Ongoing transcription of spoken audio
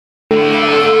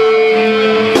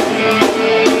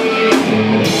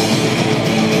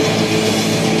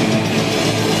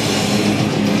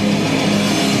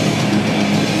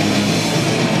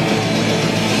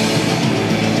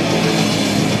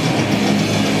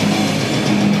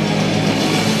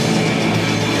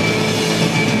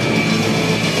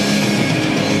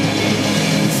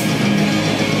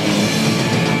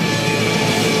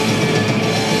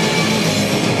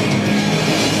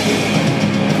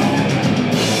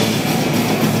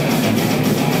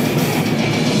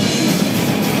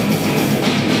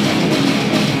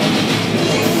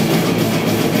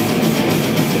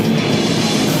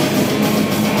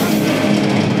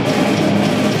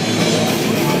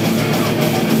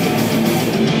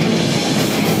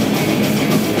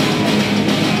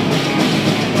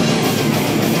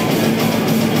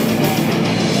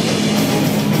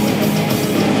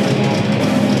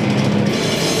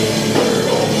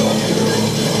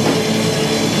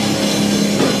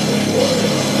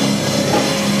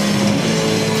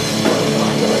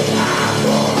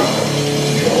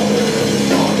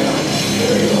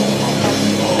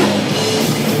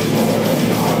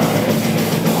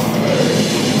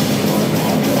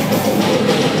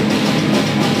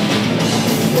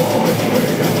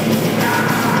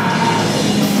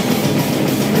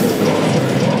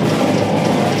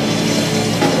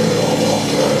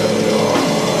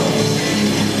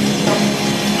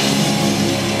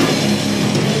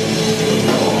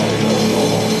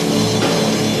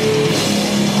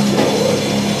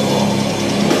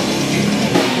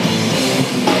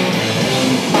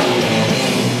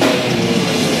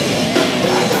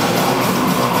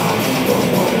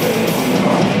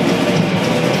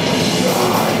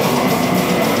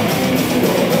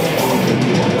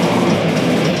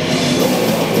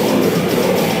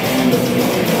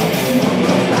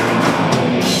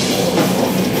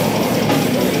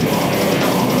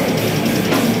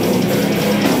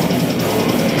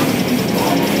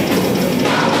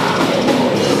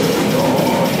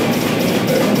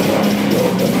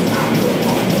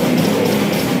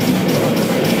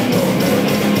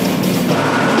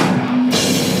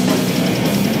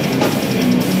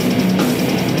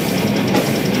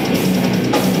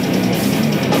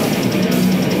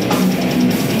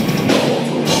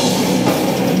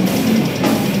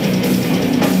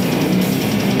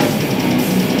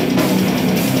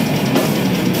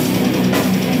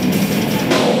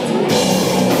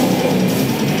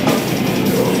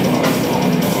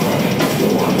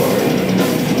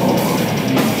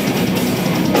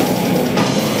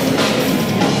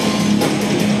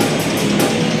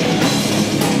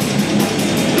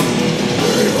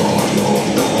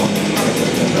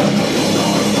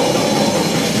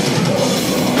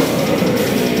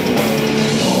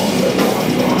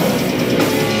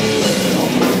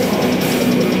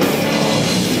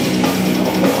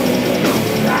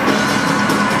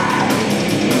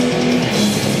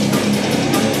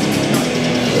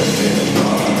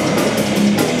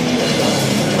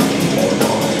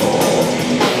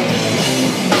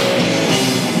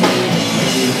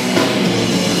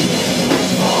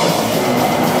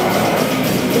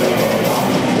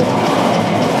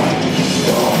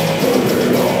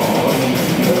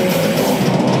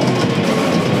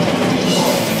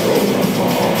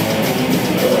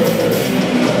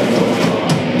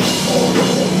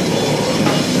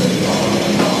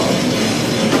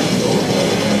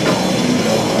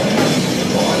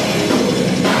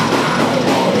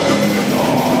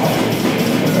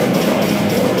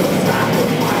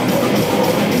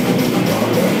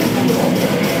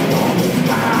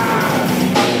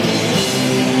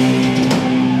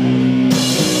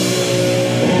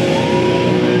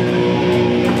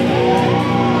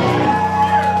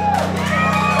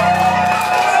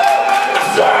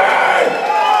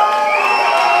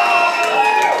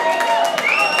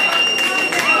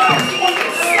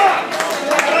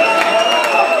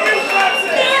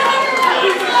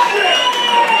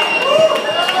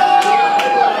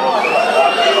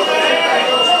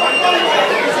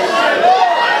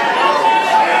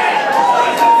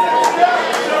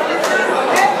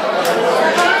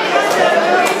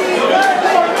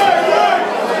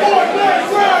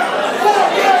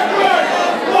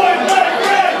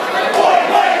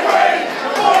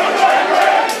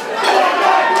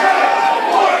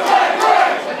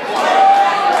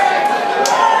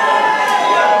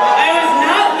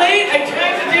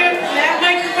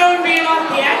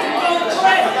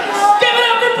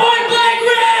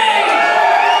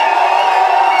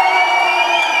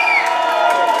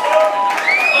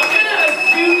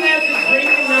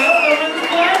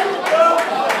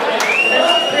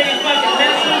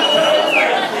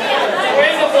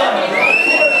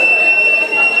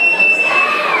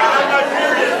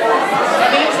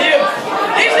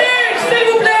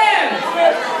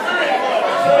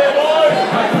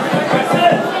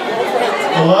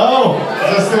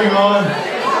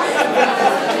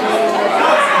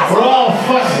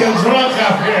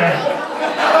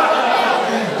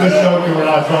Just joking, we're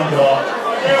not drunk at all.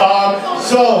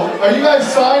 So, are you guys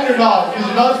signed or not? Because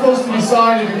you're not supposed to be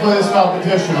signed if you play this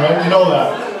competition, right? You know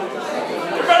that.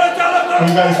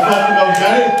 You guys fucking don't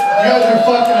get it? You guys are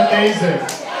fucking amazing.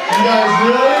 You guys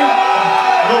really?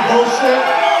 No bullshit?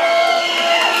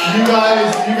 You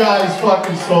guys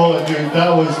fucking stole it, dude. That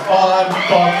was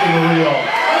un-fucking real.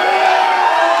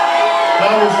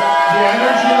 That was the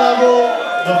energy level,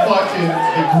 the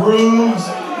grooves,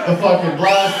 the fucking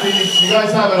blast beats. You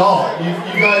guys have it all. You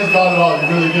guys got it all. You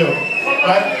really do.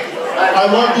 I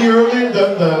love the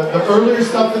earlier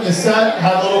stuff in the set.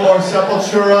 Had a little more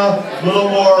Sepultura, a little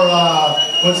more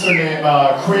what's their name?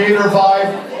 Creator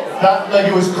vibe. That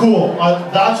it was cool.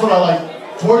 That's what I like.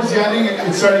 Towards the ending,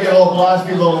 it started to get a little blast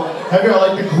beat, a little heavier. I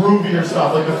like the groovier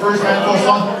stuff. Like the first handful of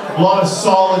songs, a lot of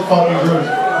solid fucking grooves.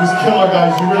 It was killer,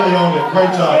 guys. You really owned it. Great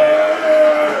job.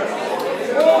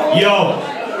 Yo,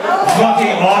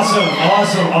 fucking awesome.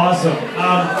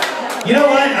 You know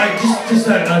what? Just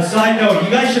a side note.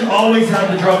 You guys should always have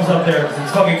the drums up there because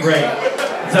it's fucking great.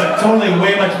 It's totally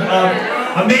way much.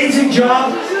 Amazing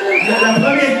job. You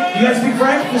guys speak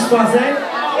French? Plus français?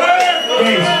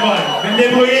 Okay, c'est fun. Je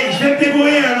vais me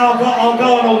débrouiller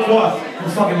encore une autre fois.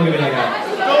 Just fucking look at me like that.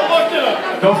 Don't look at him.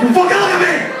 Don't you fucking look at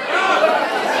me!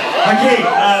 Ok,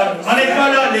 honnêtement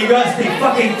là, les gars, c'était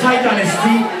fucking tight en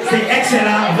esti. C'était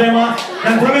excellent, vraiment.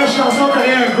 La première chanson,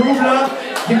 t'avais un groove là,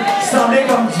 qui semblait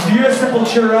comme du vieux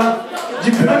Sepultura.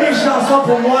 Du première chanson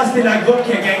pour moi, c'était la groupe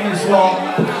qui a gagné le soir.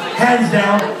 Hands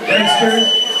down, Dexter.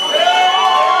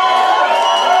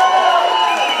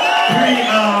 Puis,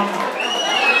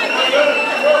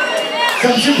 ça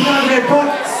me surprendrait pas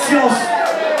si on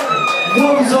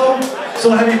voit vous autres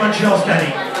sur Heavy Montreal cette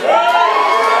année.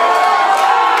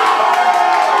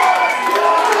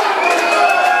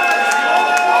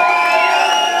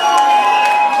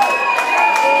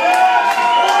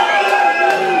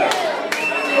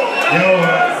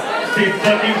 It's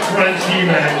fucking crunchy,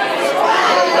 man.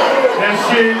 That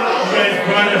shit, you guys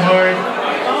brought it hard.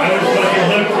 I was fucking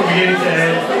hooked from beginning to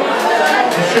end.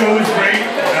 The show was great.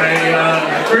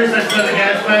 At first I saw the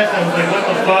gas mask, I was like, what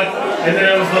the fuck? And then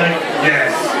I was like,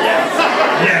 yes.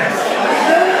 Yes.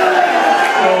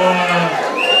 So,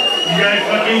 you guys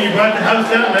you brought the house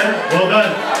down, man. Well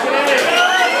done.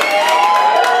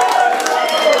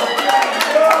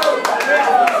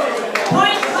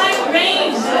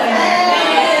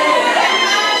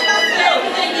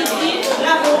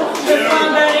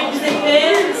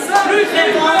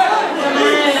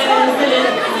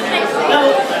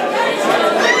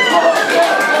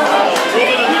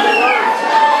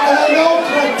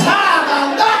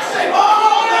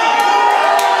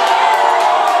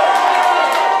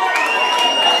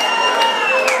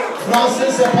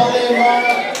 Francis a parlé,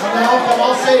 on a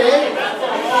commencé.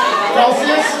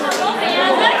 Francis,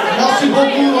 merci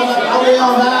beaucoup, on a parlé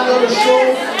en avant le show.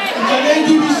 Vous connaissez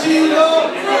du ici, là,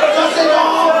 ça c'est bon,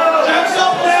 j'aime ça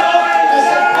pour ça, mais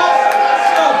c'est pas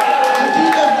ça. Je dis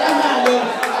vraiment, là,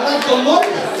 avec le look,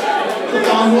 tout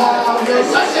en noir, là,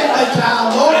 ça c'est métal,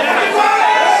 là.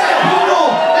 C'est brutal,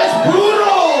 it's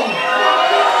brutal.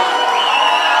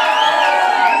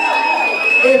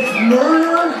 If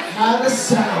murder had a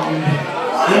sound,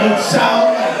 it would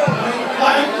sound